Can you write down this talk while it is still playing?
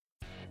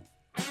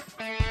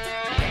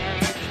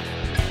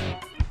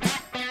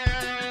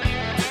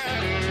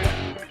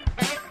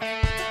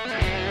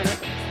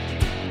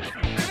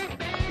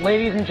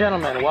Ladies and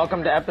gentlemen,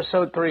 welcome to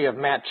episode 3 of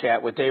Matt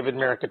Chat with David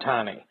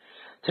Mirikitani.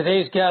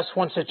 Today's guest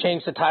wants to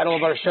change the title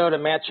of our show to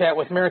Matt Chat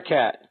with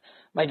Meerkat.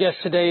 My guest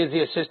today is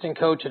the assistant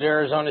coach at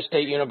Arizona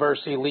State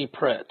University, Lee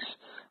Pritz.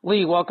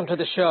 Lee, welcome to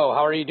the show.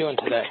 How are you doing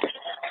today?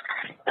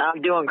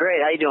 I'm doing great.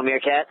 How you doing,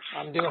 Meerkat?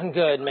 I'm doing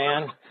good,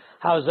 man.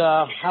 How's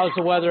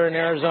the weather in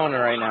Arizona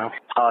right now?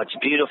 Oh, it's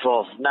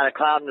beautiful. Not a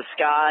cloud in the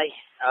sky.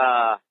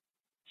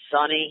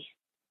 Sunny.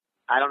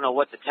 I don't know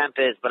what the temp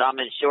is, but I'm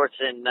in shorts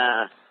and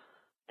a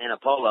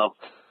polo.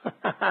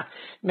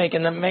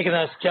 making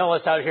us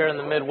jealous out here in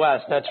the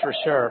Midwest, that's for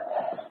sure.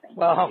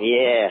 Well,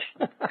 yeah.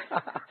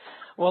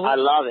 Well, I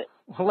love it.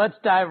 Well, let's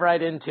dive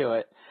right into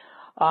it.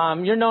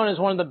 You're known as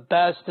one of the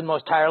best and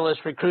most tireless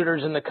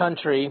recruiters in the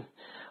country,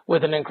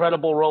 with an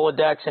incredible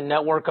Rolodex and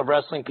network of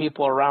wrestling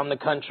people around the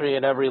country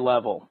at every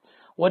level.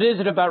 What is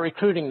it about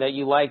recruiting that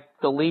you like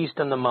the least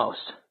and the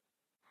most?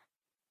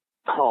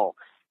 Oh,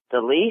 the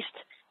least?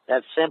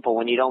 That's simple,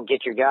 when you don't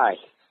get your guy.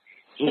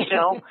 You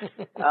know?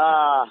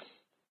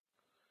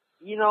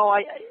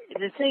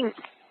 The thing,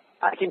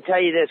 I can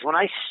tell you this, when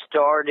I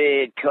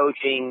started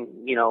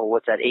coaching,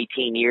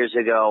 18 years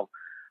ago,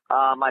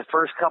 my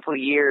first couple of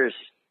years,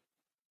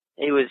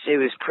 it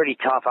was pretty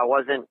tough. I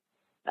wasn't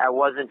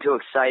too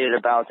excited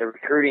about the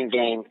recruiting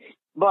game,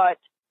 but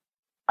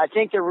I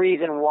think the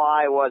reason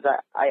why was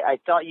I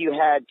thought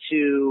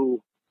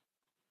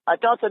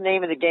the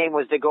name of the game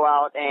was to go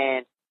out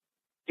and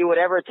do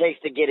whatever it takes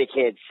to get a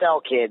kid,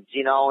 sell kids,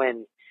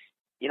 and,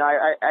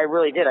 I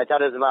really did. I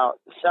thought it was about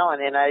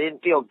selling, and I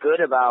didn't feel good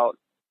about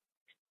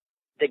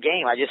the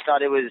game. I just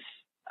thought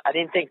I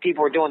didn't think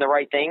people were doing the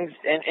right things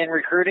in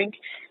recruiting.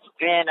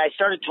 And I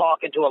started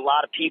talking to a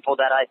lot of people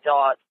that I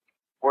thought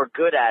were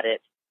good at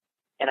it.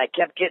 And I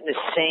kept getting the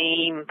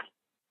same,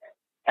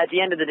 at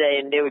the end of the day,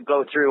 and they would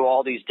go through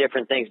all these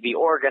different things, be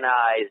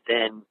organized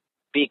and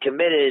be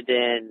committed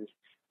and,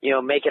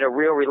 make it a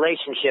real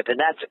relationship. And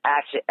that's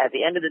actually, at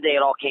the end of the day,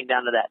 it all came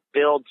down to that,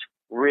 build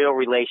real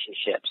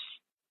relationships.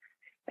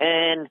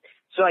 And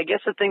so I guess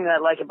the thing that I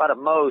like about it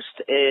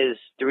most is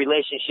the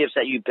relationships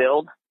that you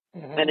build.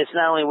 Mm-hmm. And it's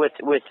not only with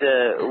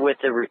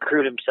the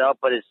recruit himself,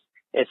 but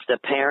it's the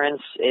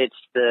parents, it's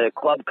the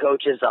club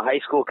coaches, the high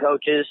school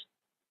coaches,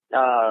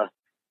 the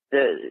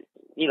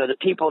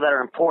people that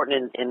are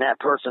important in that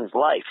person's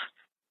life.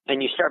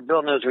 And you start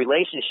building those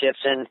relationships,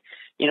 and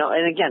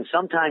and again,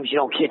 sometimes you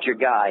don't get your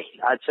guy.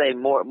 I'd say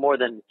more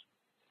than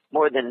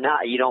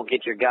not, you don't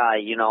get your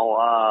guy,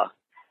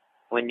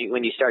 when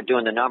you start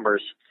doing the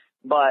numbers.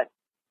 But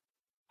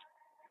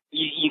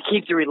you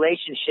keep the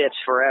relationships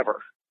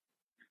forever.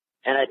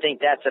 And I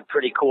think that's a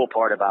pretty cool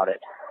part about it.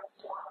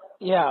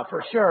 Yeah,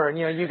 for sure. And,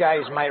 you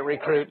guys might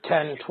recruit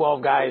 10,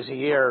 12 guys a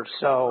year.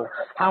 So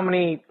how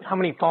many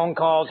phone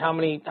calls, how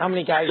many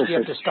guys do you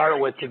have to start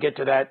with to get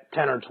to that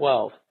 10 or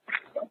 12?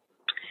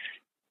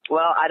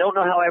 Well, I don't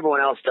know how everyone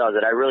else does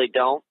it. I really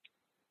don't.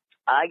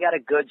 I got a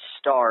good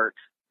start.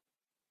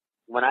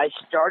 When I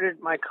started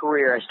my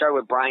career, I started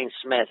with Brian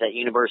Smith at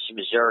University of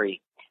Missouri.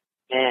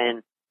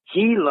 And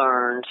he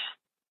learned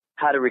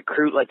how to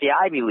recruit like the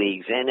Ivy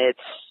Leagues. And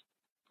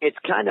it's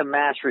kind of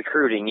mass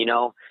recruiting,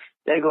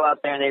 They go out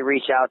there and they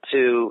reach out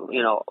to,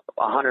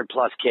 100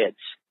 plus kids.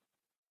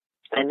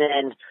 And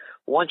then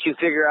once you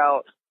figure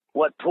out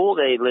what pool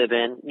they live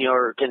in,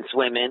 or can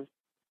swim in,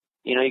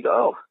 you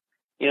go,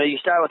 you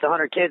start with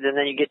 100 kids and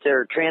then you get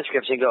their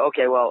transcripts and go,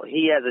 okay, well,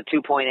 he has a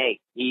 2.8.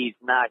 He's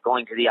not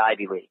going to the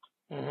Ivy League.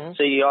 Mm-hmm.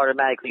 So you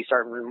automatically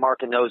start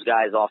marking those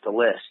guys off the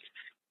list.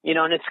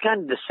 And it's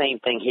kind of the same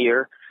thing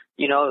here.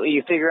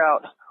 You figure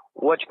out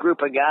which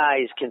group of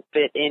guys can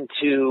fit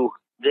into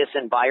this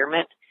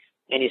environment,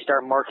 and you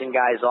start marking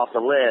guys off the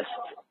list.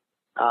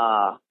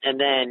 And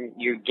then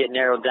you get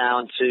narrowed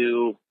down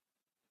to,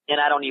 and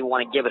I don't even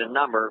want to give it a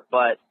number,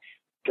 but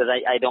because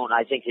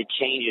I think it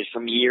changes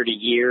from year to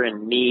year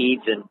and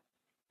needs and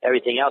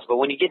everything else. But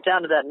when you get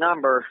down to that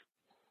number,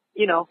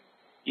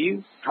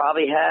 you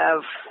probably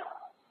have,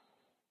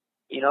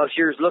 if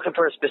you're looking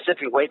for a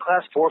specific weight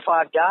class, 4 or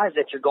 5 guys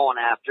that you're going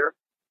after.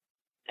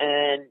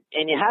 And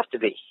you have to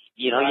be,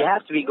 you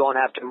have to be going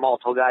after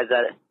multiple guys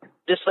that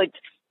just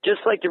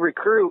like the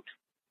recruit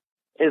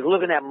is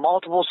looking at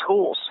multiple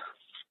schools.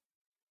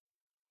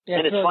 Yeah,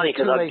 and it's funny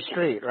because two-way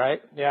street,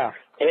 right? Yeah,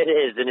 it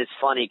is. And it's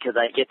funny because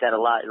I get that a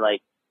lot.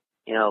 Like,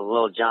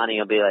 little Johnny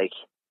will be like,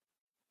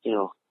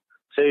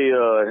 say,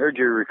 I heard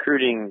you're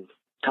recruiting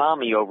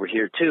Tommy over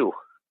here too.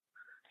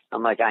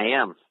 I'm like,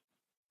 I am,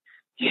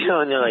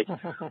 and they're like,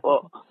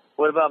 well,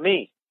 what about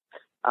me?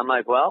 I'm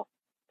like, well,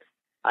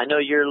 I know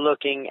you're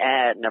looking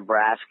at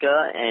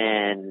Nebraska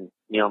and,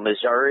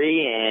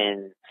 Missouri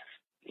and,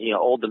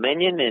 Old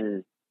Dominion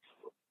and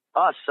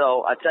us.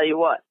 So I tell you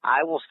what,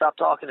 I will stop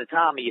talking to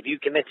Tommy if you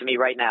commit to me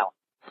right now.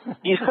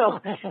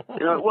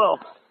 Well,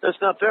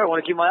 that's not fair. I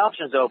want to keep my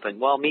options open.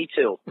 Well, me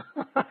too.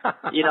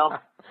 Yeah.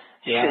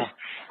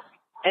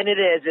 And it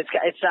is.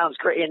 It sounds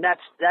great. And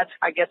that's,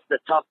 I guess, the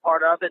tough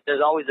part of it.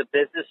 There's always a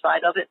business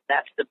side of it.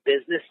 That's the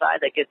business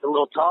side that gets a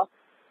little tough.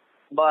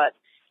 But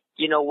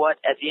you know what?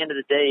 At the end of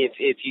the day,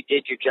 if you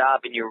did your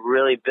job and you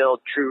really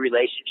build true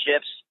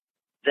relationships,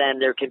 then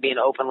there can be an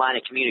open line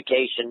of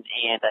communication,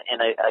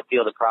 and I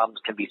feel the problems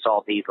can be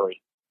solved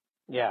easily.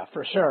 Yeah,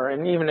 for sure.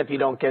 And even if you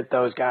don't get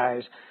those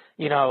guys,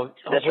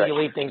 hopefully you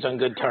leave things on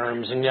good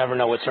terms, and you never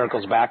know what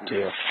circles back to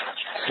you.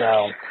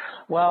 So,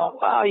 well,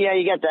 yeah,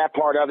 you get that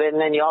part of it,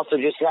 and then you also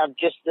just have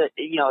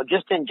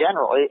just in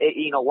general,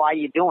 why are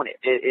you doing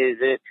it? Is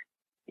it,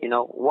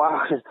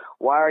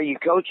 why are you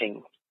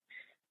coaching?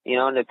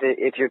 And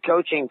if you're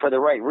coaching for the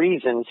right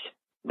reasons,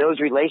 those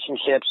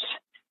relationships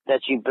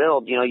that you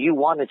build, you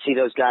want to see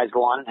those guys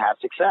go on and have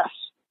success,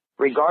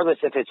 regardless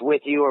if it's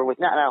with you or with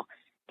not. Now,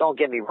 don't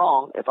get me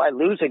wrong. If I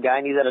lose a guy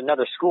and he's at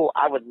another school,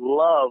 I would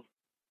love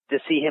to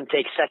see him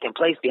take second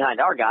place behind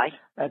our guy.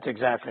 That's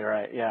exactly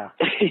right. Yeah.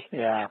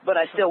 Yeah. But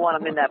I still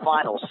want him in that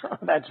finals.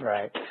 That's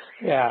right.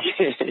 Yeah.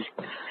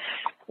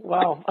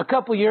 Well, a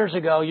couple years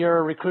ago,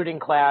 your recruiting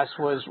class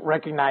was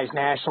recognized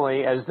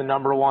nationally as the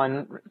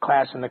 #1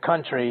 class in the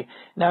country.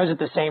 And that was at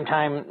the same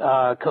time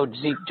Coach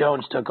Zeke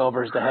Jones took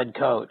over as the head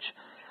coach.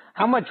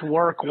 How much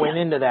work went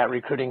into that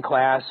recruiting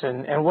class,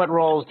 and what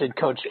roles did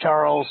Coach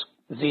Charles,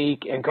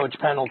 Zeke, and Coach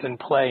Pendleton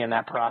play in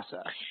that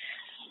process?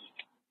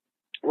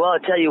 Well, I'll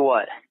tell you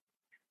what,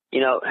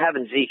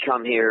 having Zeke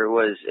come here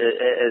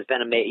has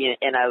been amazing,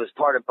 and I was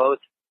part of both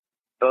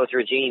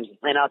regimes.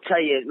 And I'll tell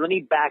you, let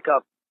me back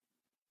up.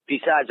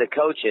 Besides the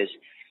coaches,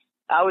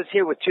 I was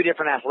here with 2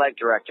 different athletic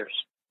directors,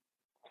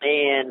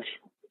 and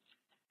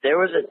there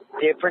was a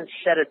different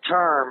set of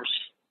terms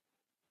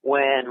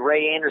when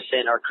Ray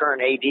Anderson, our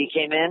current AD,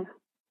 came in.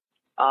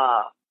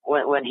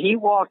 When he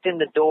walked in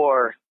the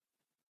door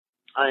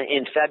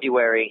in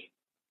February,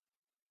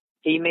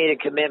 he made a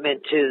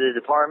commitment to the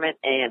department,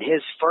 and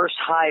his first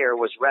hire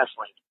was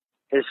wrestling.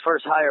 His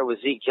first hire was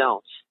Zeke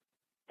Jones.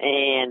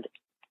 And,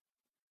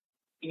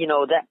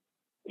 that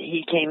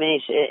he came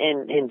in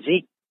and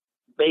Zeke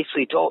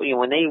basically told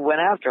when they went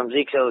after him,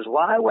 Zeke goes,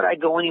 why would I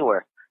go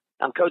anywhere?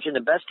 I'm coaching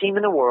the best team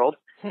in the world.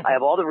 I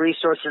have all the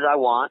resources I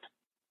want.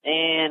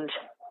 And,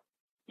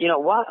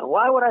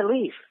 why would I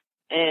leave?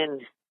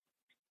 And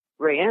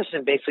Ray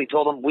Anderson basically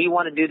told him, we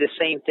want to do the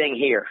same thing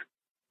here.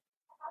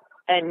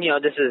 And,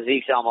 this is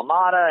Zeke's alma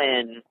mater,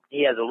 and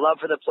he has a love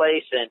for the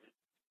place. And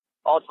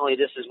ultimately,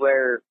 this is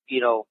where,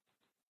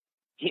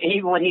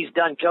 even when he's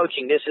done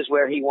coaching, this is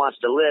where he wants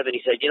to live. And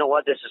he said, you know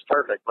what, this is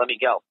perfect. Let me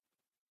go.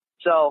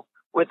 So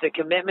with the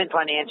commitment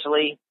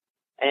financially,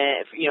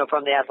 and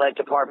from the athletic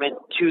department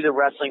to the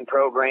wrestling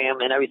program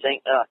and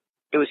everything,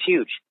 it was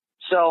huge.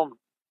 So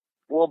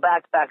we'll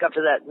back up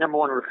to that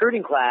 #1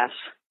 recruiting class.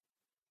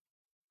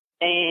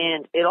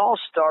 And it all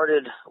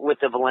started with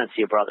the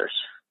Valencia brothers.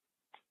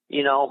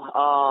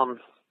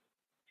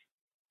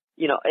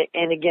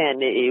 And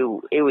again,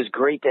 it was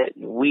great that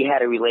we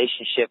had a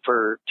relationship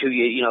for 2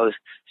 years.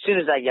 As soon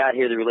as I got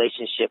here, the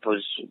relationship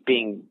was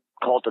being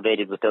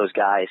cultivated with those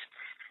guys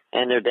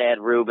and their dad,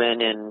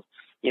 Ruben, and,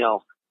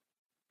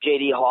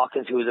 J.D.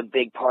 Hawkins, who was a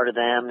big part of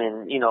them.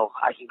 And,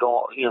 I can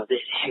go,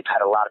 they've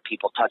had a lot of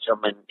people touch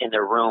them in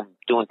their room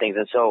doing things.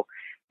 And so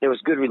there was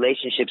good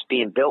relationships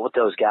being built with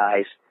those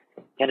guys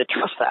and a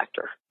trust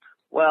factor.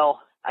 Well,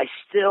 I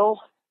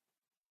still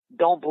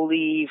don't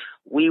believe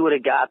we would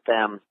have got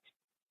them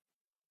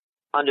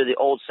under the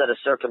old set of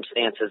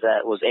circumstances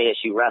that was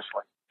ASU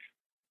wrestling.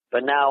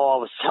 But now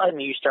all of a sudden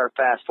you start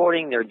fast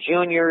forwarding, they're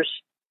juniors,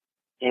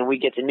 and we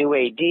get the new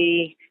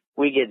AD,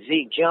 we get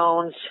Zeke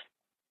Jones,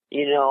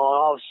 and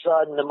all of a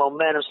sudden the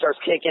momentum starts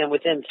kicking.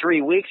 Within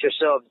 3 weeks or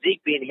so of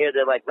Zeke being here,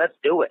 they're like, let's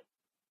do it.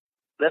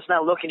 Let's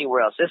not look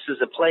anywhere else. This is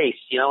the place,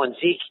 and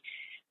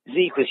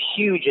Zeke was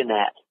huge in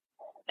that.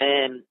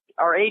 And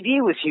our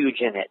AD was huge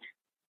in it.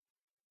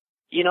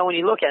 When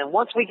you look at it,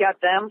 once we got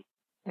them,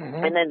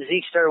 and then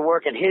Zeke started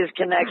working his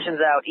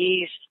connections out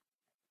east,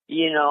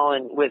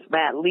 and with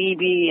Matt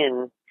Levy,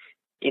 and,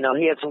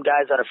 he had some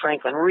guys out of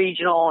Franklin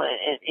Regional,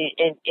 and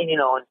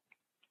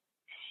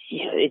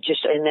it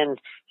just, and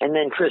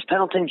then Chris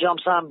Pendleton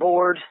jumps on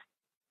board,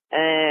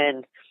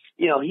 and,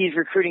 he's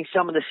recruiting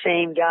some of the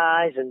same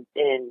guys, and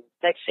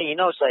next thing you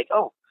know, it's like,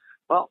 oh,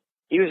 well,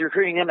 he was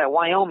recruiting them at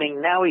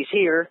Wyoming, now he's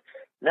here,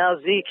 now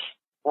Zeke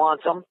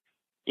wants them,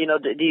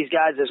 these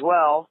guys as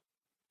well.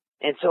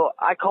 And so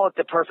I call it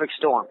the perfect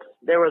storm.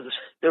 There was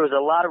a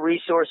lot of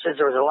resources,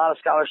 there was a lot of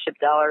scholarship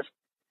dollars,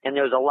 and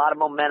there was a lot of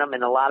momentum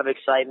and a lot of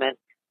excitement.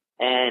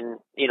 And,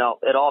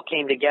 it all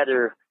came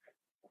together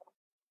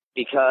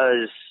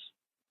because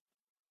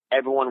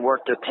everyone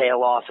worked their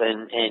tail off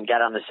and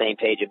got on the same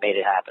page and made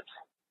it happen.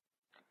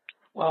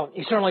 Well,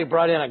 you certainly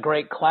brought in a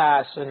great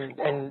class,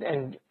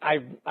 and I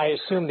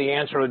assume the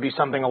answer would be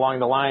something along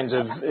the lines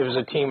of it was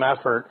a team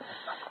effort.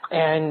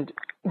 And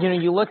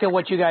you look at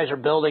what you guys are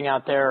building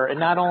out there, and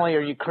not only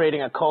are you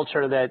creating a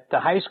culture that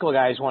the high school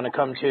guys want to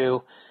come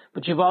to,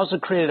 but you've also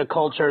created a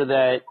culture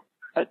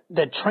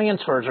that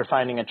transfers are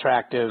finding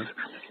attractive.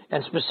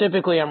 And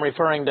specifically, I'm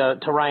referring to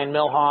Ryan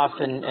Milhoff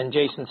and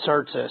Jason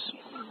Surtis.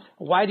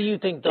 Why do you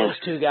think those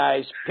two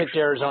guys picked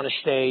Arizona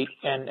State,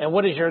 and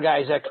what is your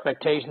guys'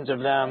 expectations of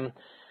them?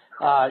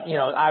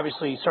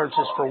 Obviously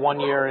Surtis for 1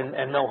 year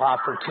and Milhoff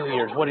for 2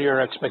 years. What are your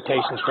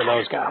expectations for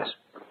those guys?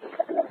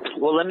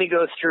 Well, let me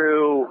go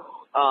through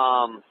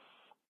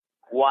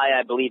why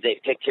I believe they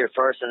picked here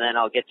first, and then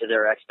I'll get to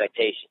their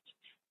expectations.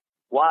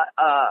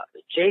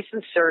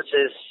 Jason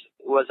Surtis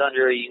was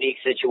under a unique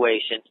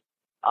situation,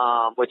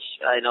 which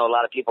I know a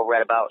lot of people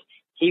read about.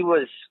 He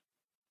was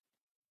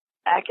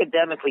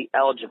academically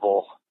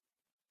eligible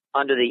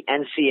under the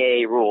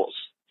NCAA rules,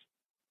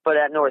 but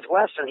at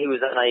Northwestern he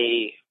was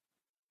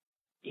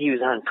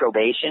on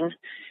probation,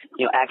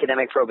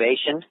 academic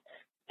probation,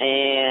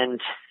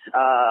 and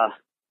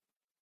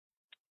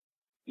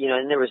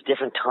and there was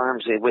different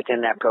terms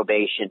within that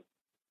probation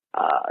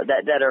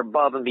that are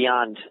above and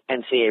beyond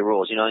NCAA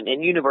rules,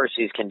 and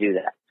universities can do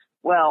that.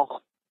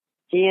 Well,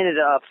 he ended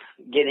up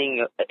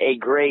getting a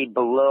grade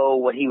below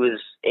what he was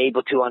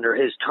able to under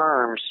his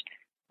terms,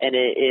 and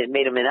it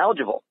made him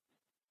ineligible.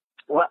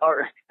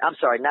 I'm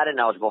sorry, not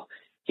ineligible.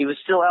 He was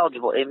still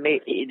eligible.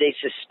 They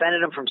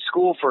suspended him from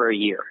school for a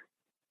year.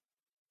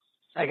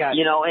 I got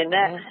you. And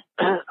that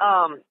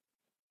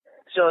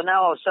so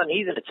now all of a sudden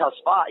he's in a tough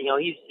spot.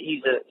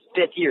 He's a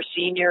fifth-year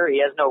senior. He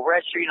has no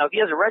red shirt. If he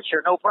has a red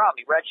shirt, no problem.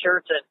 He red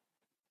shirts and,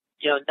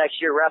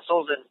 next year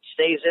wrestles and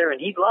stays there, and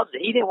he loves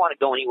it. He didn't want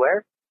to go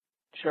anywhere.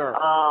 Sure.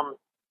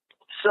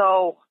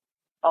 So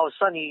all of a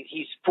sudden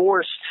he's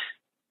forced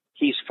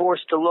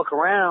to look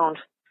around,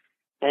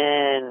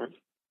 and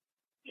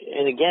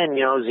again,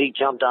 Zeke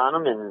jumped on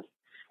him and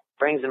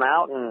brings him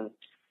out, and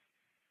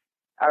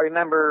I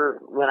remember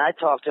when I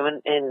talked to him,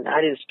 and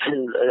I didn't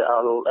spend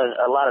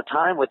a lot of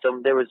time with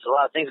him. There was a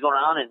lot of things going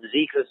on, and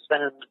Zeke was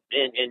spending,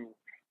 and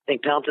I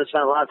think Pelton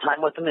spent a lot of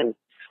time with him.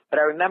 But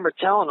I remember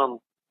telling him,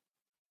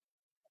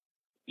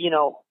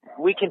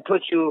 we can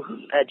put you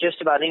at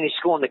just about any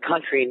school in the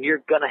country, and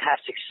you're going to have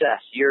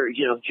success. You're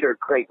a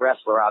great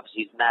wrestler,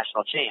 obviously, he's a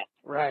national champ.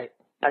 Right.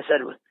 I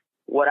said,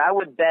 what I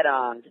would bet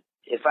on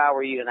if I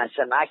were you, and I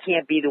said, I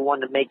can't be the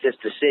one to make this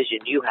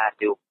decision. You have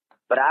to.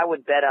 But I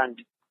would bet on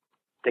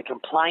the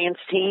compliance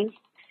team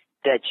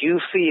that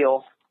you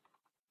feel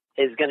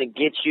is going to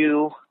get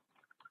you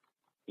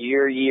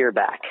your year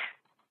back.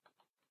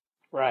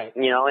 Right.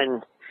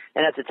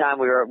 And at the time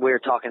we were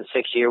talking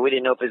 6 year. We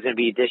didn't know if it was going to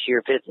be this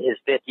year, his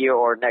fifth year,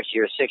 or next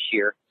year, 6th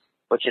year,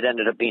 which it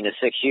ended up being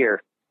a 6th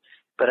year.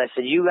 But I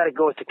said, you got to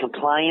go with the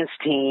compliance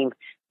team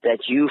that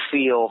you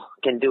feel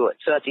can do it.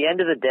 So at the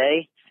end of the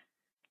day,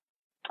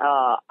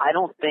 I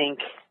don't think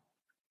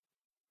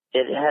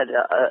it had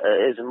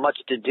as much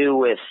to do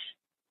with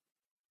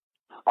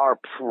our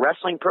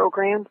wrestling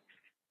program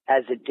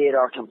as it did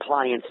our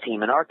compliance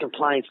team. And our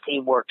compliance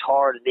team worked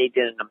hard, and they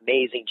did an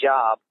amazing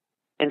job.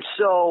 And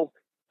so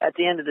at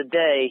the end of the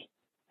day,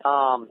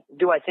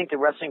 do I think the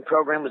wrestling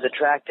program was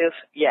attractive?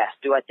 Yes.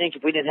 Do I think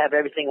if we didn't have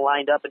everything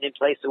lined up and in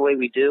place the way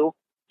we do,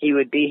 he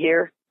would be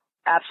here?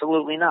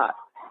 Absolutely not.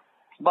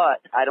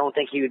 But I don't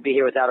think he would be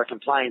here without our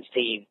compliance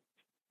team,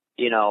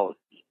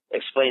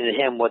 explaining to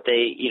him what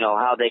they,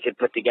 how they could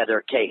put together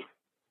a case.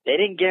 They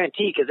didn't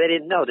guarantee because they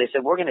didn't know. They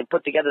said, we're going to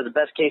put together the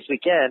best case we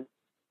can.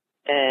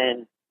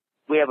 And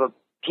we have a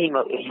team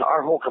of,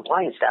 our whole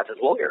compliance staff is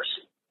lawyers.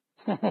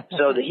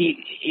 So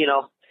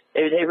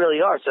they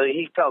really are. So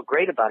he felt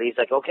great about it. He's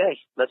like, okay,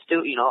 let's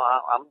do,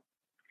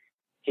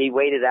 he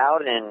waited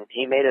out and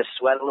he made us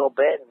sweat a little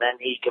bit, and then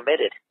he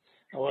committed.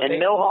 Well, and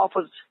Milhoff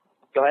was,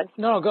 go ahead.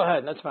 No, go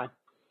ahead. That's fine.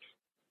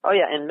 Oh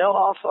yeah. And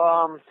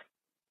Milhoff,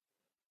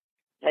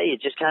 hey,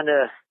 it just kind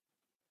of,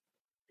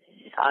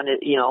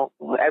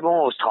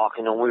 everyone was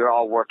talking, and we were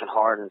all working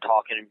hard and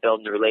talking and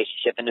building the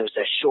relationship, and it was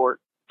a short,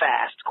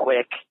 fast,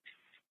 quick.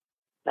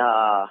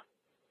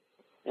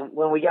 And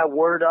when we got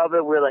word of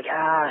it, we were like,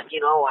 I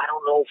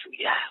don't know if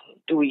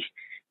do we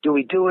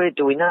do it?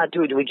 Do we not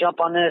do it? Do we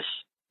jump on this?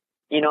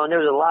 And there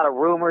was a lot of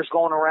rumors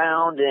going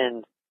around,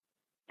 and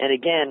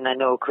again, I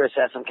know Chris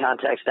has some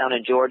contacts down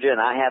in Georgia,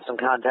 and I have some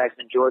contacts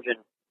in Georgia,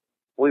 and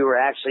we were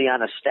actually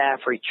on a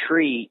staff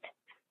retreat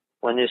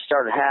when this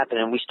started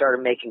happening. We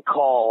started making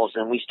calls,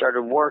 and we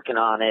started working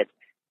on it,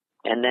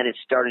 and then it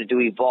started to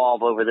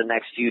evolve over the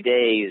next few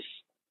days.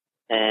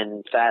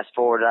 And fast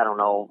forward,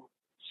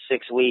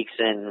 6 weeks,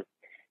 and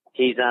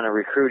he's on a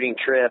recruiting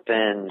trip,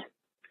 and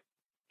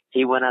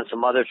he went on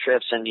some other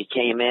trips, and he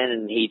came in,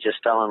 and he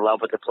just fell in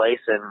love with the place,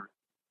 and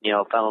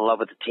fell in love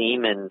with the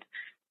team, and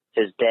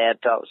his dad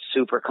felt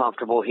super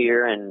comfortable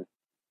here, and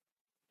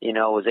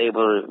was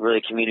able to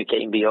really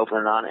communicate and be open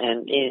and on,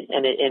 and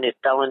it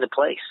fell into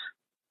place.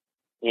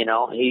 He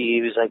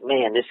was like,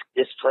 man,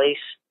 this place.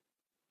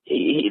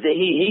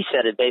 He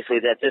said it basically,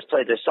 that this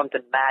place, there's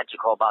something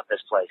magical about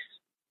this place.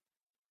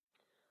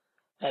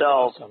 That's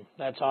awesome.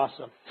 That's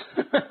awesome.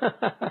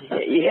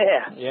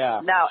 Yeah.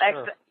 Yeah. Now,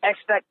 sure.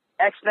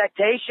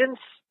 Expectations,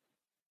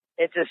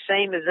 it's the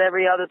same as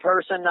every other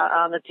person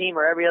on the team,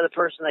 or every other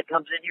person that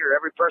comes in here, or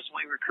every person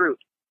we recruit.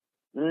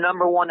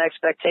 Number one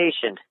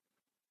expectation,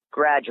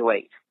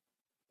 graduate.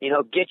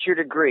 Get your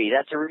degree.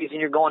 That's the reason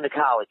you're going to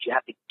college. You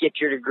have to get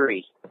your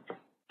degree.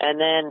 And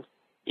then,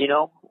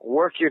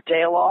 work your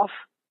tail off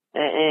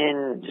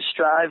and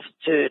strive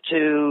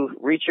to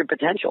reach your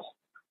potential.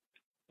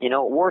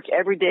 Work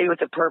every day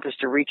with a purpose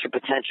to reach your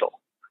potential.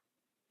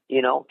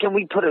 You know, can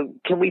we put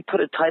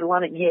a title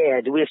on it? Yeah.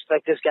 Do we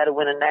expect this guy to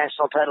win a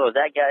national title or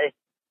that guy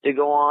to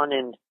go on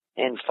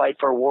and fight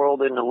for a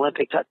world and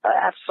Olympic title?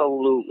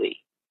 Absolutely.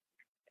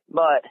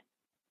 But,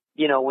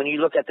 you know, when you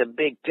look at the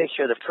big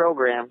picture of the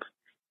program,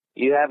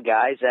 you have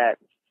guys that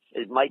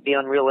it might be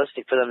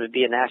unrealistic for them to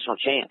be a national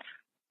champ,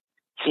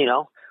 you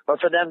know, or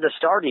for them to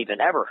start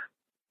even ever.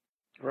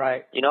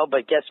 Right. You know,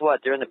 but guess what?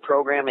 They're in the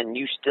program and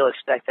you still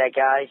expect that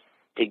guy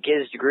to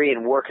get his degree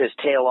and work his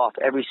tail off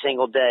every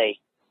single day.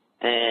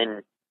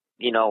 And,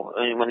 you know,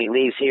 and when he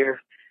leaves here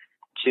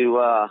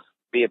to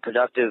be a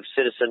productive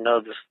citizen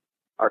of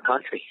our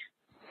country.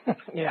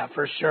 Yeah,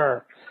 for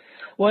sure.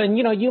 Well, and,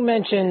 you know, you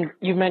mentioned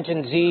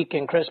Zeke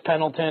and Chris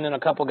Pendleton and a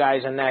couple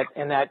guys in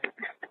that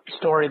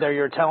story there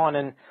you're telling.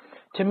 And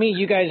to me,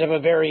 you guys have a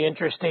very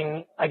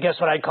interesting, I guess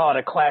what I'd call it,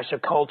 a clash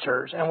of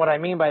cultures. And what I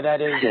mean by that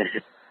is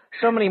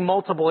so many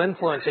multiple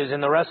influences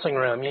in the wrestling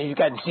room. You know, you've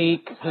got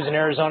Zeke, who's an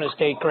Arizona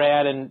State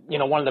grad and, you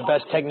know, one of the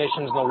best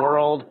technicians in the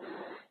world.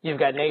 You've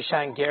got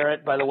Nahshon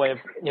Garrett, by the way,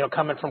 you know,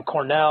 coming from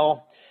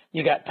Cornell.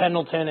 You got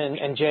Pendleton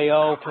and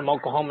J.O. from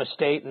Oklahoma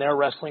State and their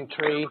wrestling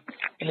tree.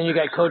 And then you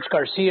got Coach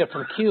Garcia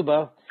from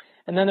Cuba.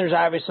 And then there's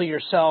obviously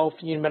yourself.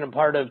 You've been a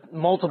part of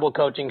multiple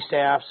coaching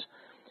staffs.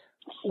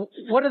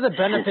 What are the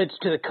benefits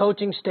to the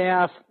coaching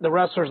staff, the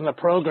wrestlers in the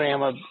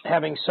program of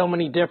having so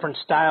many different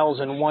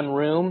styles in one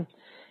room?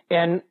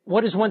 And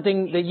what is one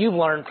thing that you've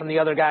learned from the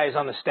other guys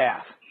on the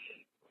staff?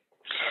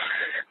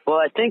 Well,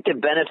 I think the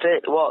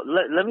benefit, well,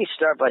 let me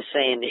start by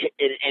saying,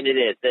 and it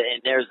is,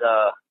 and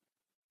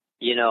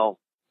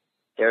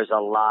there's a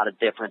lot of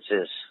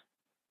differences,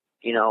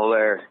 you know,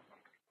 where,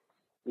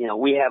 you know,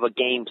 we have a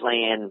game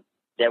plan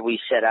that we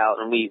set out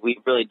and we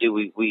really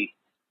do.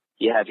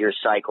 You have your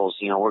cycles,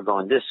 you know, we're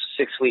going this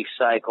 6-week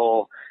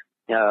cycle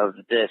of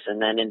this and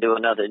then into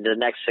the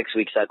next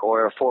 6-week cycle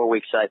or a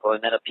 4-week cycle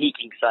and then a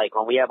peaking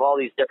cycle. And we have all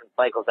these different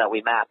cycles that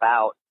we map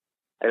out,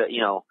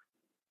 you know,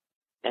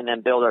 and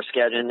then build our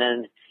schedule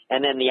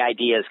and then the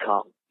ideas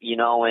come, you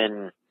know,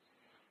 and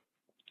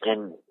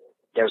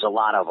there's a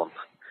lot of them,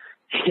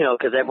 you know,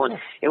 because everyone,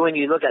 and when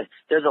you look at it,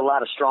 there's a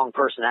lot of strong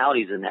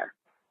personalities in there.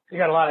 You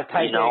got a lot of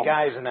type A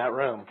guys in that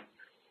room.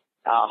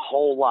 A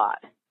whole lot.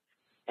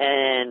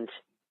 And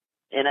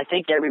I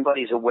think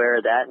everybody's aware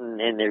of that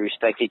and they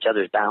respect each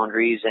other's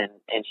boundaries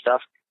and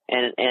stuff.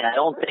 And I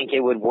don't think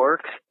it would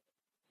work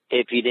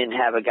if you didn't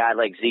have a guy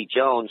like Zeke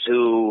Jones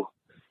who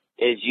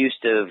is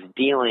used to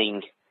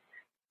dealing.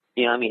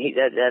 You know, I mean,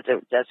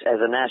 that's as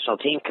a national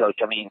team coach.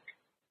 I mean,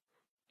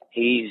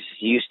 he's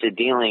used to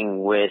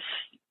dealing with,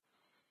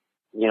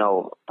 you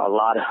know, a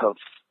lot of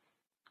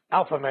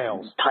alpha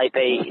males, type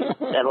A,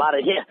 a lot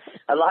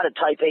of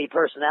type A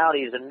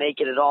personalities, and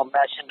making it all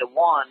mesh into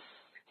one.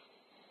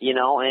 You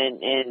know,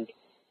 and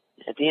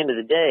at the end of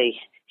the day,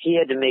 he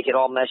had to make it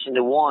all mesh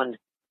into one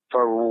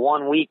for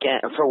one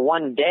weekend, for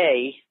one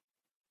day.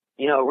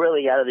 You know,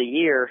 really out of the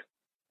year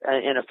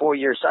in a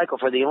 4-year cycle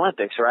for the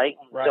Olympics, right?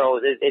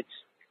 So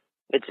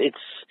it's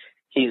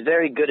he's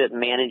very good at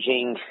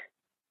managing,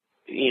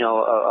 you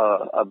know,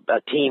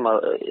 a team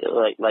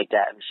like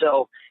that. And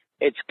so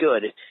it's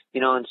good,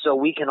 you know, and so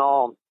we can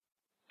all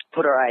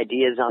put our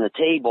ideas on the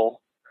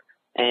table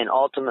and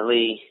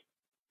ultimately,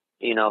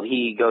 you know,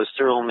 he goes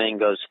through them and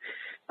goes,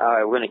 all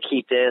right, we're going to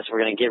keep this.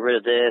 We're going to get rid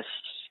of this,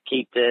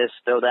 keep this,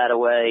 throw that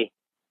away,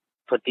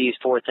 put these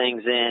 4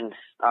 things in.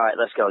 All right,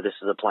 let's go. This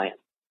is the plan.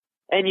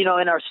 And, you know,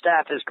 and our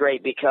staff is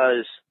great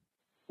because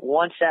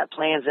once that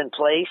plan's in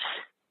place,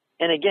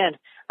 and again,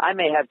 I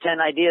may have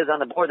 10 ideas on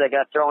the board that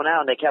got thrown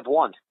out and they kept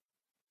 1,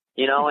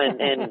 you know,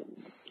 and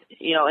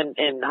you know,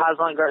 and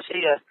Haslan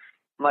Garcia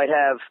might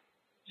have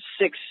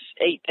 6,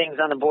 8 things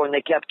on the board and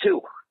they kept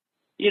 2,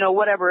 you know,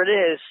 whatever it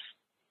is.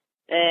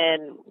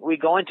 And we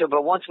go into it,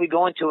 but once we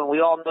go into it and we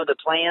all know the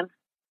plan,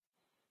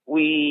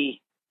 we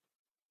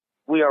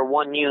are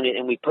one unit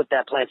and we put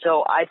that plan.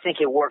 So I think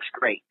it works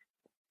great.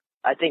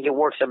 I think it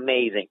works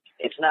amazing.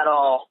 It's not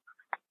all,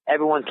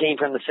 everyone came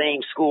from the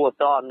same school of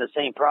thought and the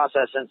same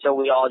process, and so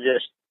we all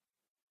just,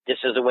 this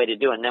is the way to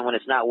do it. And then when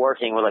it's not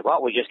working, we're like,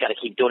 well, we just got to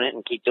keep doing it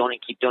and keep doing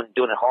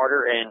it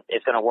harder, and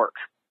it's going to work.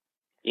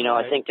 You know,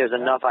 right. I think there's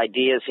enough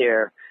ideas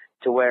here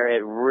to where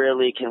it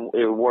really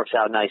it works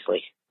out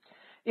nicely.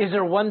 Is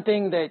there one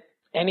thing that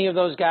any of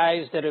those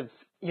guys that have,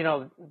 you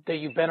know, that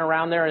you've been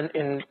around there at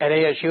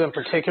ASU in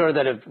particular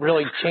that have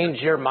really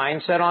changed your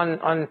mindset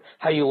on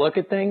how you look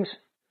at things?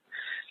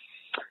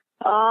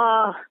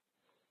 I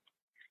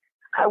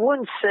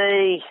wouldn't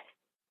say,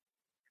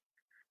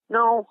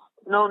 no,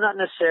 not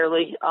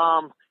necessarily.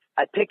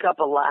 I pick up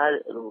a lot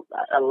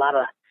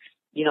of,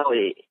 you know,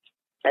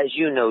 as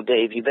you know,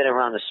 Dave, you've been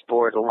around the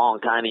sport a long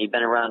time and you've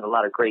been around a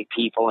lot of great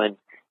people. And,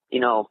 you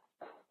know,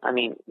 I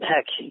mean,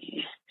 heck,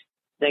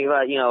 think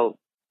about, you know,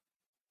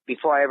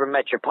 before I ever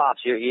met your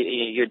pops,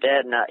 your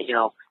dad and I, you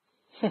know,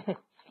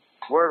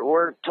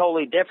 we're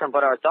totally different,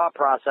 but our thought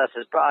process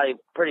is probably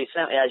pretty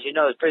similar. As you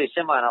know, it's pretty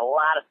similar on a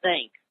lot of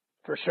things.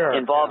 For sure.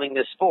 Involving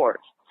the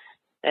sport.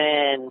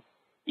 And,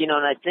 you know,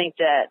 and I think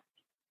that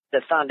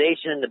the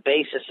foundation and the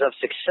basis of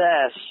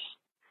success,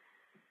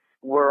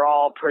 we're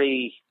all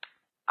pretty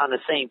on the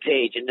same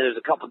page, and there's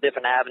a couple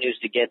different avenues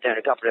to get there in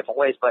a couple different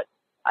ways. But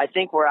I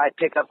think where I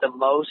pick up the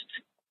most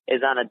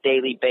is on a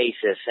daily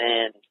basis,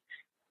 and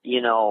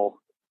you know,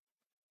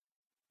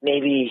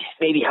 maybe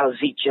how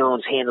Zeke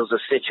Jones handles a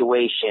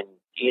situation.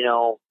 You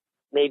know,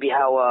 maybe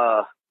how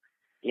a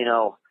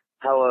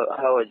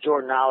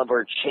Jordan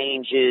Oliver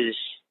changes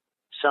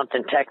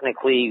something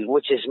technically,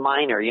 which is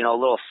minor. You know,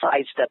 a little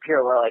sidestep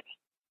here where like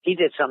he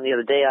did something the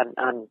other day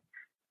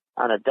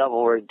on a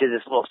double where he did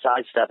this little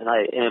sidestep,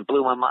 and it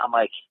blew my mind. I'm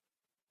like,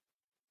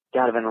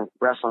 God, I've been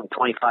wrestling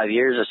 25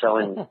 years or so,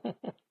 and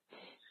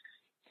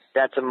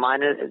that's the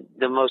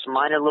most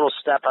minor little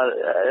step,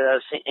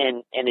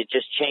 and it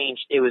just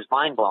changed. It was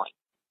mind blowing.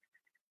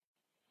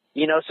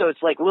 You know, so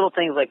it's like little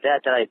things like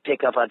that I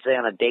pick up, I'd say,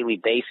 on a daily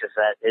basis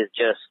that is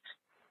just,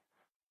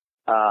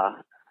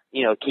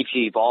 you know, keeps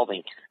you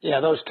evolving. Yeah,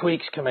 those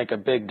tweaks can make a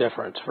big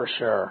difference for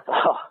sure.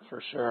 Oh,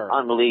 for sure.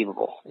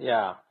 Unbelievable.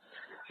 Yeah.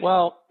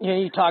 Well, you know,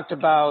 you talked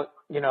about,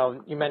 you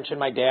know, you mentioned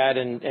my dad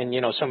and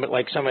you know, somebody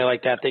like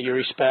that you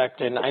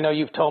respect. And I know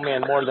you've told me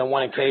on more than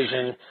one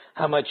occasion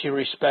how much you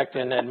respect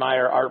and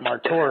admire Art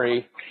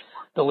Martori,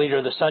 the leader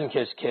of the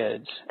Sunkist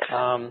Kids.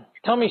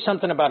 Tell me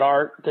something about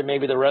Art that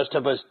maybe the rest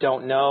of us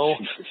don't know,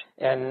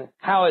 and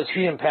how has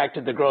he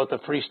impacted the growth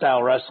of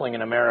freestyle wrestling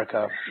in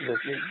America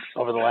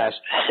over the last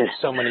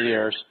so many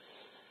years?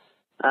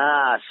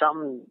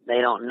 Something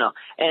they don't know.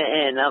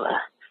 And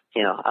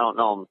you know, I don't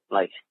know him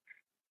like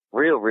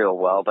real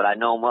well, but I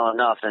know him well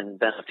enough and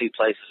been a few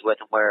places with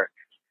him where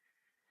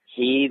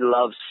he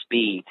loves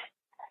speed,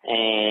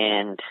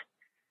 and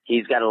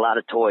he's got a lot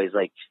of toys.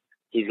 Like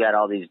he's got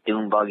all these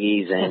dune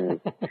buggies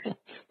and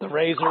the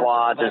razor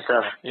quads and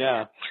stuff.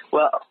 Yeah.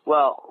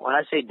 Well, when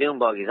I say dune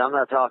buggies, I'm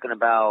not talking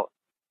about,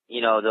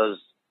 you know, those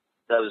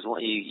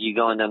you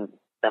go in them.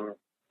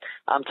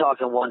 I'm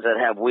talking ones that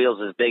have wheels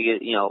as big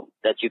as, you know,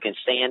 that you can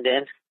stand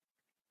in.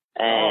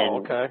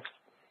 And okay.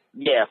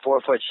 Yeah,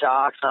 4-foot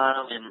shocks on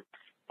them, and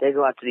they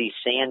go out to these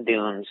sand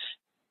dunes,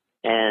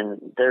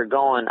 and they're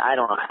going, I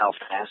don't know how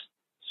fast,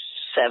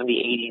 70,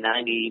 80,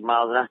 90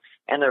 miles an hour,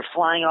 and they're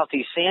flying off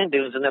these sand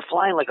dunes, and they're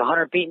flying like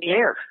 100 feet in the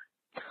air.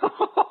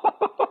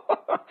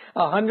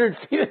 100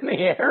 feet in the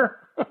air?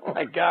 Oh,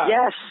 my God.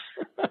 Yes.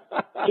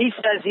 He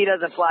says he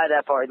doesn't fly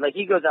that far. Like,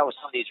 he goes out with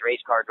some of these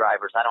race car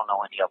drivers. I don't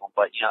know any of them,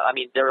 but, you know, I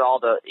mean, they're all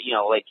the, you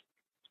know, like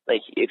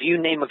if you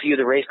name a few of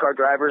the race car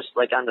drivers,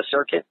 like on the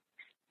circuit,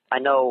 I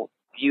know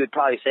you would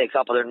probably say a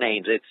couple of their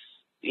names. It's,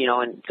 you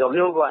know, and so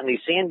he'll go out in these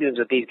sand dunes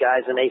with these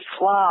guys, and they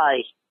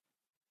fly.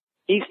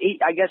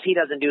 I guess he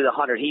doesn't do the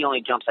 100. He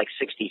only jumps like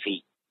 60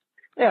 feet.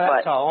 Yeah,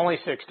 that's all. Only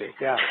 60.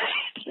 Yeah.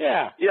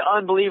 Yeah. Yeah,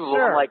 unbelievable.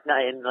 Sure. I'm like,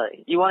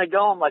 you want to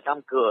go? I'm like,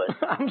 I'm good.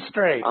 I'm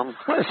straight. I'm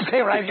going to stay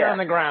right here on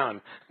the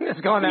ground.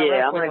 Just go in that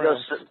I'm going to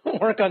go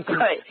work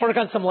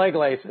on some leg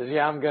laces.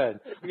 Yeah, I'm good.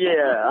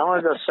 Yeah, I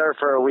want to go surf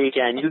for a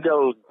weekend. You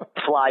go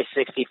fly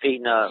 60 feet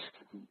in a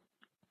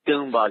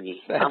dune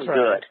buggy. I'm right.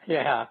 good.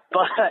 Yeah.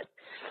 But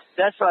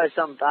that's probably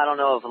something I don't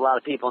know if a lot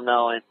of people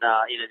know, and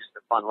you know, just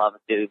a fun-loving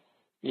dude.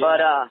 Yeah.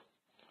 But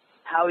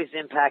how he's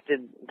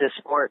impacted the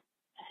sport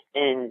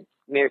in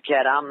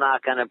Meerkat, I'm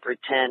not going to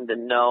pretend to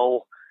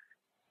know,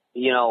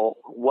 you know,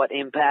 what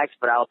impacts,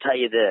 but I'll tell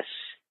you this.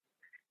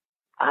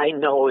 I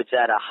know it's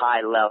at a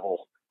high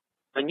level.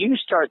 When you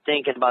start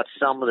thinking about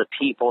some of the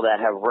people that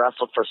have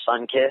wrestled for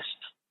Sunkist,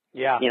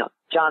 yeah, you know,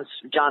 John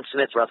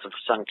Smith wrestled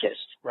for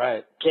Sunkist.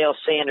 Right. Cael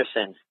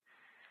Sanderson,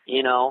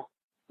 you know,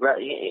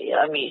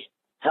 I mean,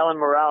 Helen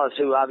Morales,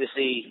 who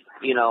obviously,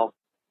 you know,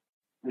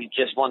 we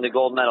just won the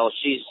gold medal.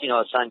 She's, you know,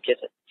 a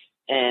Sunkist.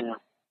 And,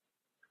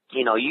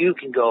 you know, you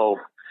can go,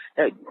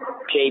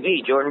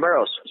 JB, Jordan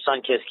Burroughs,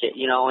 Sunkist kid,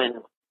 you know,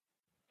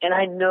 and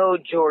I know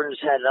Jordan's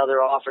had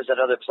other offers at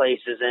other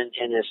places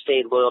and has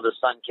stayed loyal to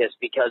Sunkist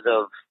because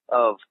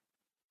of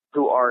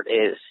who Art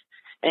is.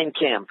 And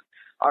Kim.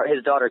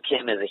 His daughter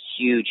Kim is a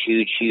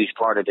huge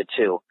part of it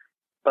too.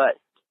 But,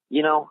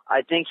 you know,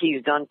 I think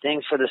he's done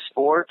things for the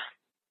sport.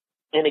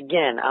 And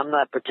again, I'm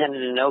not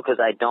pretending to know because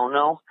I don't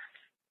know,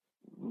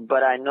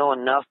 but I know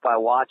enough by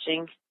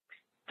watching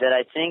that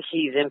I think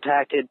he's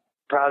impacted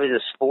probably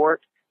the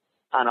sport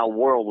on a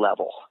world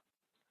level.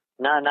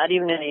 Not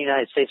even in the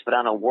United States, but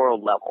on a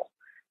world level.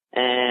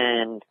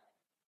 And,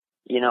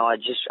 you know, I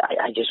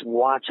just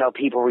watch how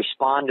people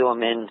respond to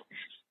him,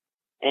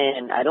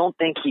 and I don't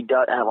think he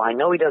does. Well, I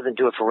know he doesn't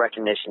do it for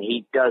recognition.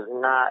 He's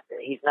not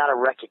a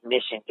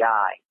recognition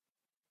guy.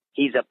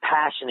 He's a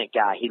passionate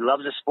guy. He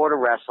loves the sport of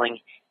wrestling.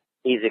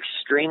 He's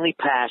extremely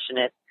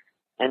passionate.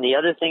 And the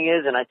other thing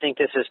is, and I think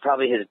this is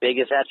probably his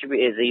biggest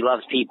attribute, is he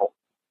loves people.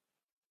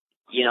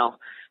 You know,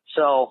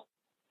 so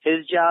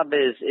his job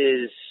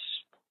is,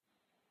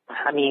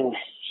 I mean,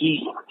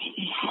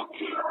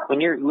 when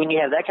you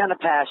have that kind of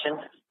passion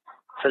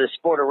for the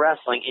sport of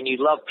wrestling and you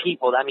love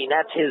people, I mean,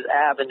 that's his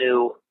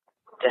avenue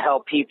to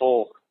help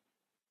people,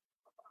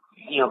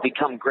 you know,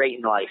 become great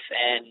in life.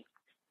 And,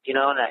 you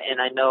know,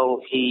 and I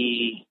know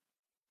he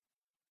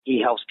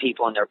helps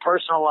people in their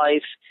personal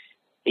life.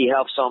 He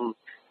helps them,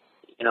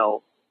 you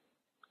know,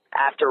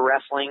 after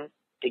wrestling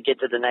to get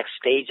to the next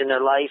stage in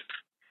their life.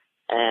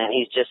 and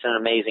he's just an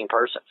amazing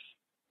person.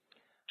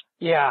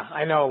 Yeah,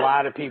 I know a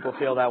lot of people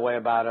feel that way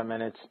about him,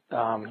 and it's.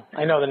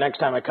 I know the next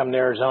time I come to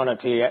Arizona,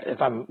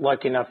 if I'm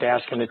lucky enough to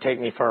ask him to take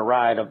me for a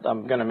ride,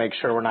 I'm going to make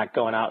sure we're not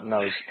going out in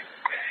those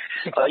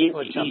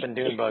 60-foot jumping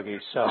dune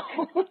buggies. So.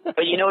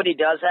 But you know what he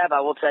does have?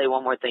 I will tell you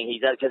one more thing. He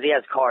does, because he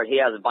has cars. He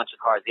has a bunch of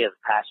cars. He has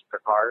a passion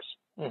for cars,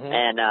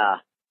 and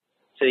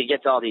so he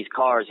gets all these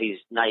cars. He's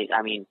nice.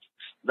 I mean,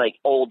 like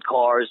old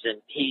cars,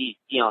 and he,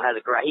 has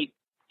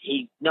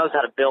he knows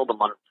how to build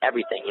them on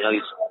everything.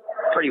 He's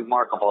pretty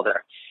remarkable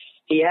there.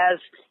 He has,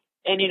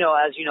 and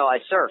as you know, I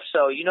surf.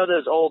 So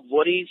those old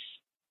Woodies,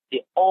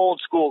 the old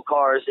school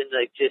cars in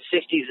the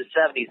 60s and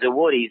 70s, the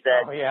Woodies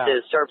that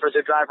the surfers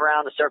would drive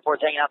around, the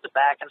surfboards hanging out the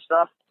back and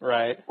stuff.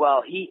 Right.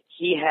 Well, he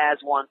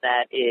has one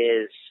that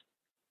is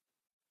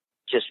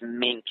just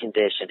mint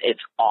condition.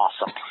 It's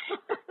awesome.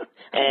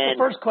 And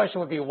the first question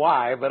would be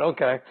why, but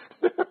okay.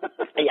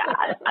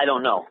 Yeah, I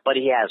don't know, but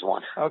he has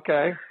one.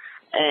 Okay.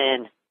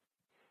 And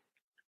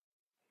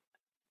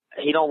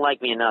he don't like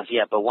me enough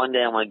yet, but one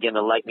day I want to get him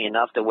to like me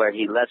enough to where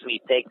he lets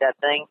me take that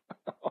thing,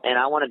 and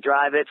I want to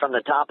drive it from the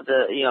top of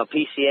the,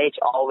 PCH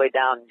all the way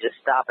down and just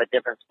stop at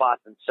different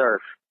spots and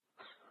surf.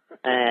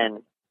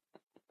 And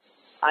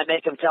I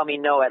make him tell me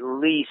no at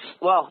least,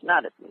 well,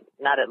 not at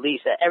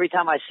least. Every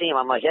time I see him,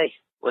 I'm like, hey,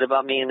 what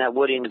about me and that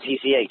Woody in the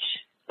PCH?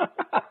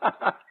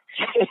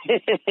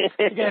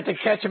 You're going to have to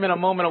catch him in a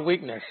moment of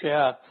weakness,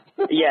 yeah.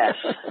 Yes.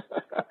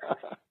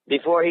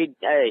 Before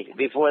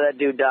that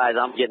dude dies,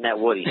 I'm getting that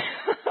Woody.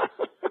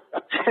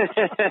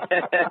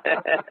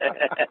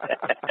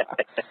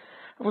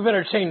 We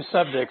better change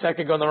subjects. That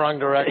could go in the wrong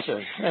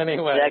direction.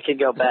 Anyway. That could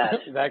go bad.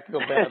 That could go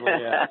badly,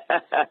 yeah.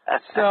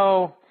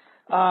 So,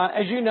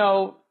 as you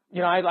know,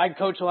 I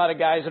coach a lot of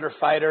guys that are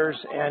fighters,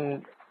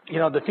 and,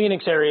 the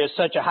Phoenix area is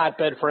such a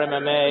hotbed for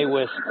MMA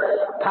with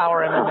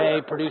Power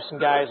MMA producing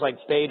guys like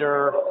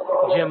Bader,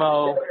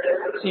 Jimmo,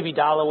 CB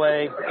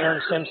Dalloway,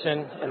 Aaron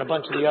Simpson, and a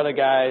bunch of the other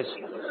guys.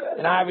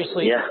 And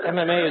obviously,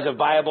 MMA is a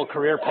viable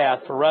career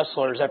path for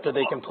wrestlers after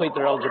they complete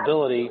their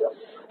eligibility.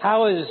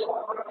 How is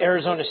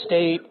Arizona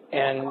State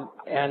and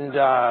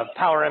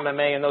Power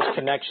MMA and those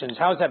connections,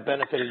 how has that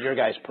benefited your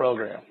guys'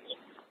 program?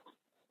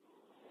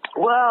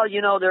 Well,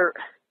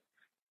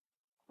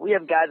 we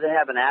have guys that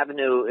have an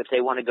avenue if they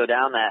want to go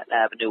down that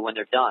avenue when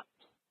they're done.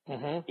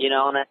 And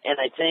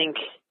I think,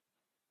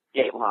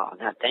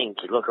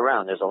 you look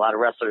around. There's a lot of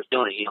wrestlers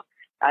doing it.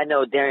 I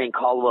know Darian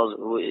Caldwell's,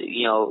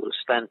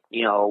 spent,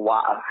 a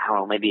while, I don't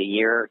know, maybe a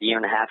year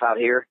and a half out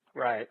here.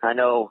 Right. I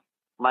know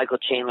Michael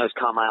Chandler's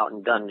come out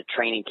and done the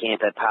training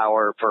camp at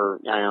Power for,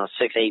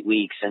 6-8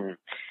 weeks. And,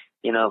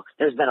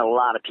 there's been a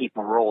lot of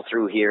people roll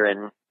through here.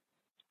 And,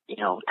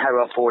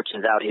 Tyrell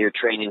Fortune's out here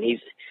training. He's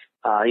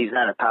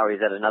not at Power.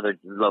 He's at another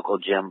local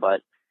gym.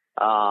 But,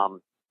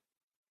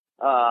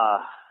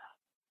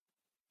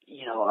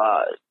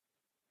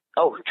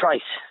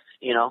 Trice,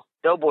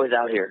 Doughboy's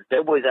out here.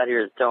 Doughboy's out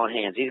here throwing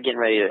hands. He's getting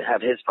ready to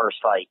have his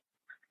first fight.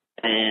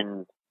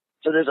 And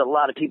so there's a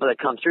lot of people that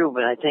come through,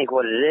 but I think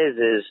what it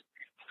is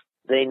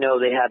they know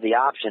they have the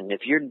option.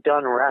 If you're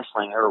done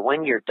wrestling, or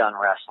when you're done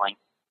wrestling,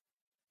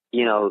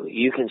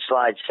 you can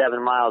slide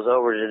 7 miles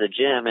over to the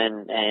gym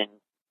and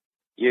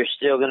you're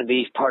still going to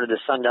be part of the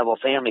Sun Devil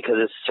family because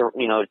it's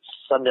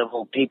Sun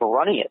Devil people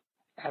running it.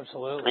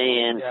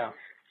 Absolutely. And,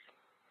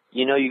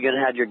 you're going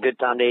to have your good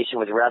foundation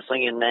with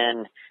wrestling, and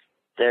then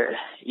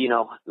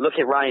look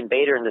at Ryan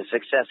Bader and the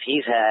success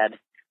he's had,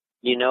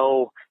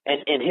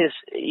 and his,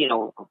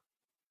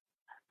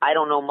 I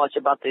don't know much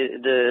about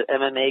the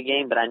MMA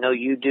game, but I know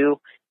you do.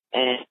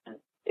 And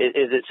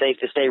is it safe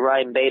to say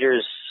Ryan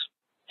Bader's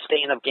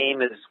stand-up game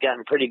has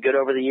gotten pretty good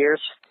over the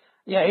years?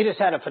 Yeah, he just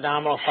had a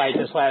phenomenal fight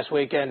this last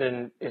weekend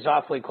and is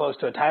awfully close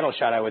to a title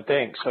shot, I would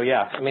think. So,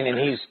 yeah, and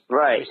he's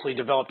obviously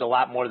developed a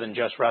lot more than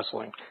just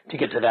wrestling to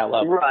get to that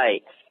level.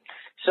 Right.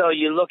 So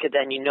you look at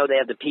that and they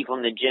have the people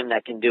in the gym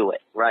that can do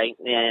it, right?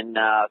 And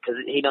because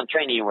he don't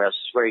train anywhere else,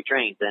 it's where he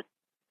trains.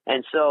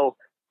 And so,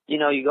 you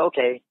go,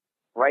 okay,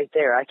 right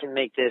there, I can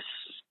make this.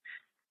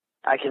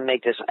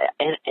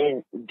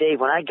 And Dave,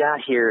 when I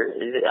got here,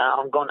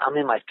 I'm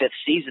in my 5th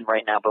season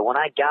right now, but when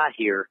I got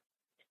here,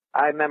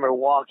 I remember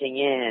walking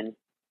in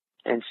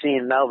and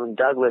seeing Melvin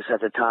Douglas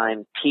at the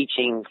time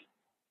teaching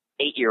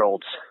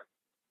 8-year-olds.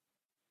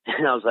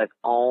 And I was like,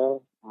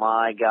 oh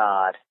my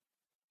God.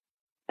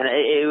 And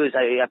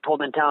I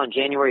pulled in town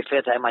January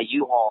 5th. I had my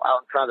U-Haul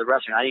out in front of the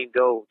restaurant. I didn't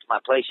go to my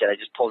place yet. I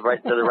just pulled right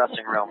into the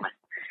wrestling room.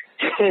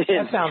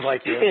 That sounds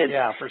like you.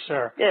 Yeah, for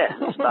sure. Yeah,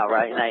 that's about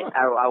right. And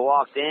I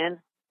walked in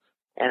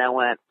and I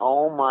went,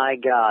 oh my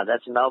God,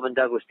 that's Melvin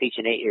Douglas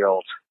teaching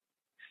 8-year-olds.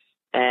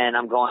 And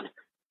I'm going,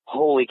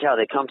 holy cow,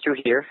 they come through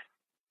here.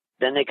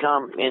 Then they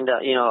come into,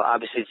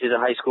 obviously through the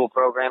high school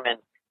program, and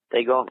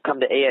they come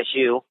to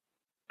ASU.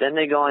 Then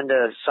they go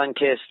into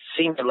Sunkist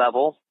senior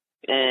level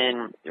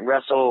and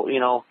wrestle,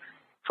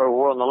 for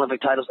world and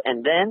Olympic titles.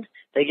 And then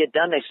they get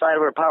done, they slide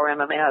over to Power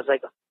MMA. I was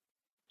like,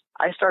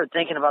 I started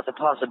thinking about the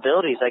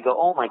possibilities. I go,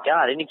 oh my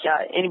God,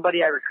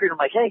 anybody I recruit, I'm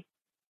like, hey,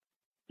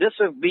 this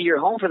would be your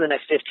home for the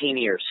next 15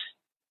 years.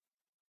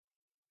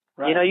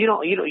 Right. You're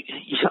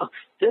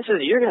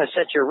going to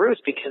set your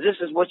roots because this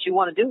is what you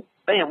want to do.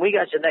 Bam, we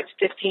got the next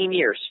 15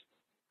 years.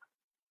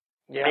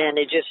 Yeah. And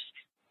it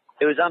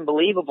was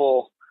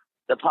unbelievable,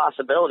 the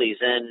possibilities.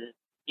 And,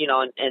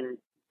 and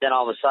then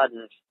all of a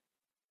sudden,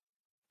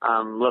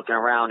 I'm looking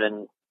around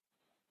and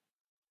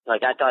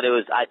like, I thought it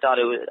was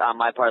on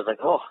my part, I was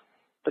like, oh,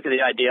 look at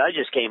the idea I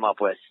just came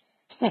up with.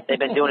 They've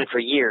been doing it for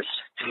years.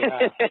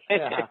 Yeah.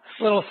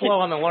 A little slow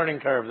on the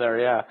learning curve there,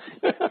 yeah.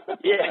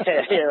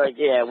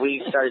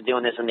 We started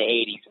doing this in the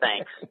 80s.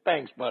 Thanks.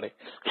 Thanks, buddy.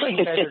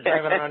 You guys are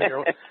driving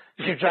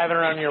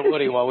around your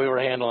Woody while we were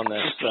handling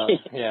this. So,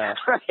 yeah.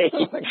 Right.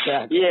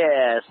 Exactly.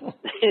 Yes.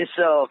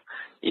 So,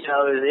 it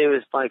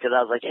was funny because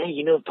I was like, hey,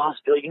 the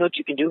possibility, what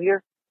you can do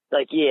here?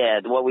 Like,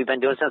 yeah, what we've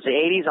been doing since the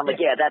 80s? I'm like,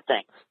 yeah, that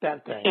thing.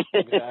 That thing,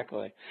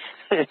 exactly.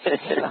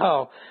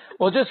 So,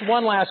 well, just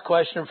one last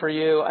question for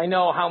you. I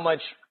know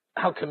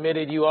how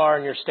committed you are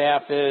and your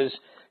staff is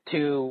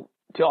to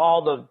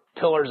all the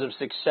pillars of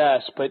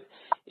success, but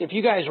if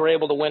you guys were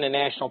able to win a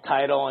national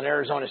title, and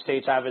Arizona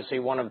State's obviously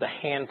one of the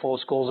handful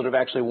of schools that have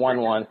actually won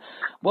one,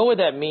 what would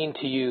that mean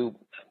to you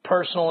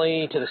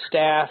personally, to the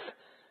staff,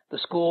 the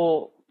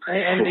school,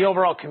 and the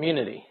overall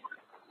community?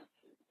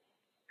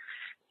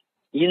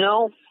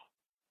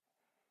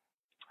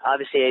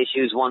 Obviously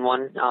ASU's won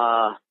one,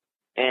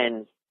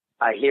 and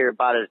I hear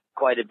about it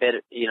quite a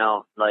bit,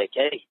 like,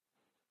 hey,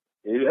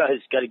 you guys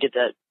got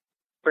to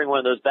bring one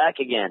of those back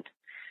again.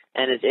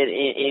 And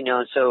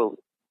so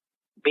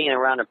being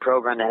around a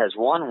program that has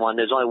won one,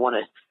 there's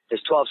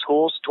 12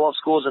 schools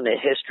in the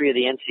history of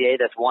the NCAA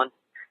that's won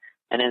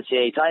an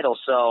NCAA title.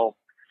 So,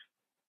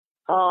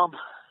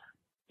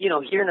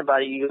 hearing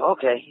about it, you go,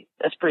 okay,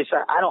 that's pretty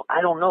fair. I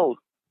don't know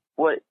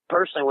what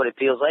it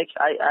feels like.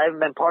 I haven't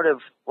been part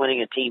of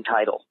winning a team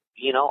title.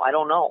 I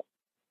don't know.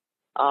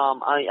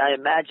 I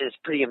imagine it's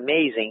pretty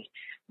amazing,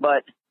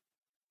 but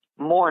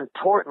more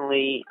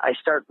importantly, I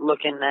start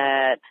looking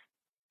at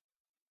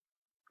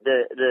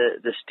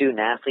the student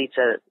athletes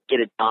that get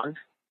it done.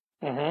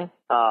 Mm-hmm.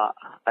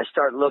 I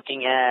start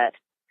looking at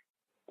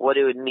what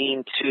it would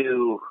mean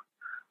to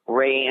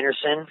Ray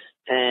Anderson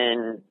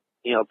and,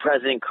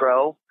 President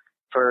Crow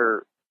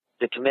for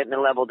the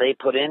commitment level they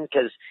put in,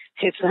 because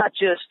it's not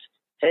just,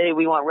 hey,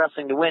 we want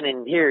wrestling to win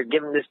and here,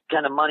 give them this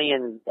kind of money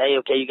and, hey,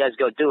 okay, you guys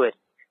go do it.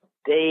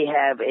 They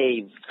have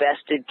a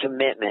vested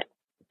commitment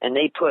and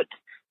they put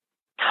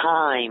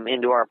time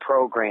into our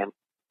program.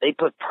 They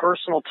put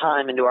personal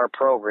time into our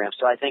program.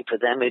 So I think for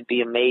them it'd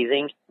be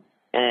amazing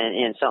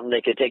and something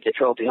they could take the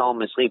trophy home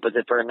and sleep with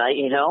it for a night,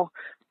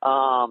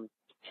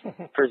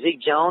 For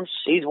Zeke Jones,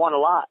 he's won a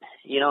lot,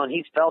 and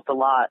he's felt a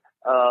lot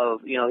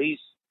of,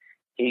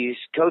 he's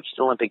coached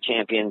Olympic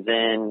champions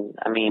and,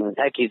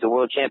 heck, he's a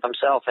world champ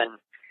himself and,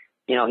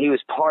 he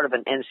was part of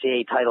an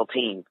NCAA title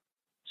team.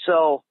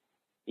 So,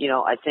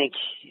 I think,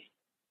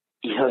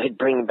 it'd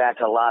bring back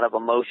a lot of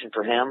emotion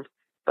for him.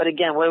 But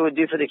again, what it would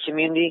do for the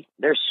community,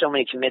 there's so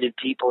many committed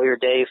people here,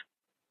 Dave.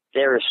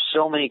 There are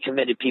so many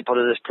committed people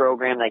to this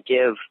program that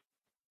give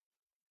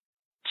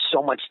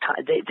so much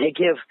time. They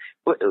give,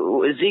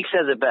 Zeke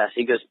says it best.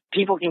 He goes,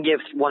 people can give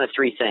one of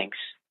three things.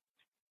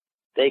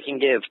 They can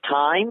give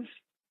time,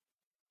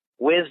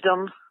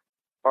 wisdom,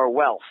 or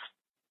wealth.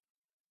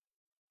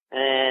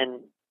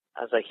 And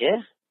I was like,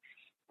 yeah.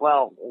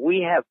 Well,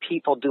 we have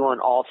people doing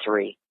all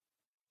three.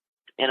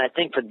 And I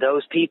think for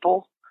those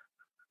people,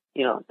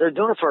 they're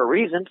doing it for a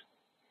reason.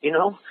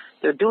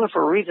 They're doing it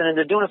for a reason, and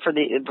they're doing it for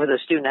the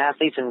student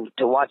athletes and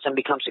to watch them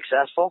become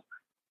successful.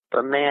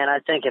 But man, I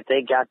think if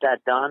they got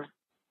that done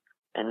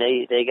and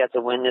they got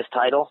to win this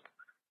title,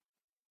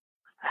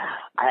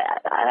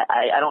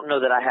 I don't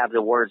know that I have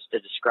the words to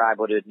describe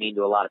what it would mean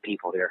to a lot of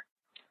people here.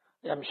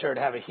 I'm sure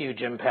it'd have a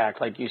huge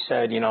impact. Like you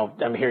said,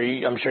 I'm sure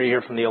you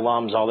hear from the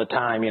alums all the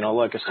time,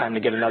 look, it's time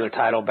to get another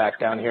title back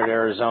down here to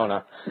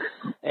Arizona.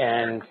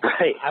 And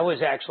right. I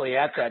was actually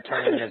at that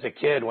tournament as a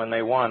kid when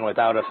they won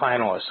without a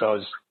finalist. So it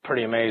was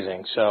pretty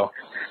amazing. So,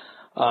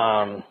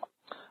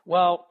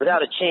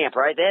 without a champ,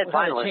 right? They had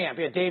without finalists. A champ.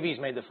 Yeah. Davies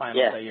made the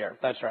finals that year.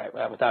 That's right.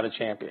 Without a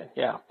champion.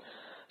 Yeah.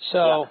 So,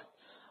 yeah.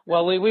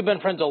 Well, we've been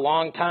friends a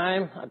long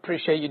time. I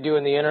appreciate you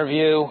doing the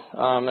interview.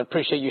 I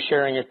appreciate you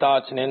sharing your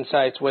thoughts and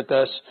insights with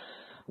us.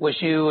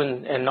 Wish you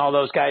and all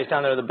those guys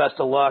down there the best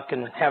of luck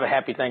and have a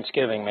happy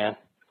Thanksgiving, man.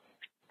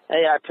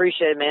 Hey, I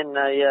appreciate it, man.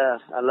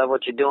 I love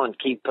what you're doing.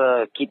 Keep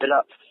it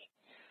up.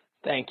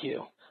 Thank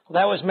you.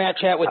 Well, that was Matt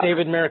Chat with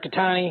David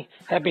Mirikitani.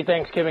 Happy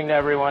Thanksgiving to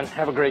everyone.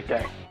 Have a great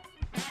day.